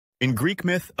In Greek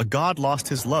myth, a god lost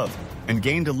his love and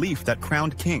gained a leaf that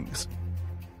crowned kings.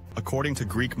 According to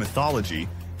Greek mythology,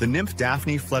 the nymph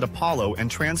Daphne fled Apollo and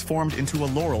transformed into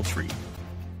a laurel tree.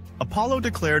 Apollo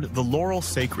declared the laurel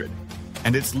sacred,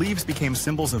 and its leaves became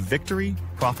symbols of victory,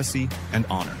 prophecy, and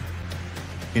honor.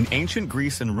 In ancient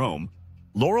Greece and Rome,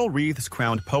 laurel wreaths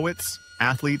crowned poets,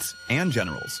 athletes, and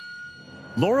generals.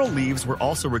 Laurel leaves were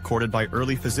also recorded by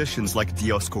early physicians like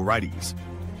Dioscorides,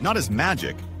 not as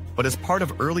magic, but as part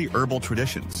of early herbal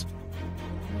traditions.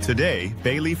 Today,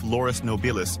 bay leaf Laurus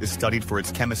Nobilis is studied for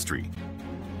its chemistry.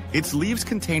 Its leaves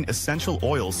contain essential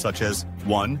oils such as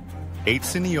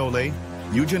 1,8-cineole,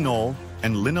 eugenol,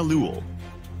 and linalool,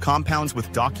 compounds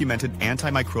with documented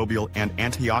antimicrobial and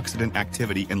antioxidant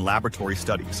activity in laboratory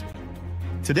studies.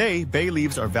 Today, bay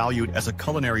leaves are valued as a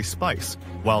culinary spice,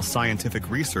 while scientific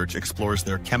research explores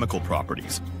their chemical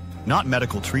properties, not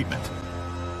medical treatment.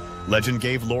 Legend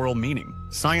gave laurel meaning,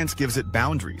 science gives it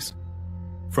boundaries.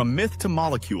 From myth to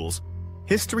molecules,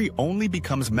 history only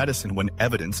becomes medicine when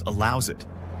evidence allows it.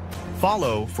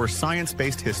 Follow for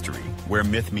science-based history, where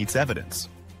myth meets evidence.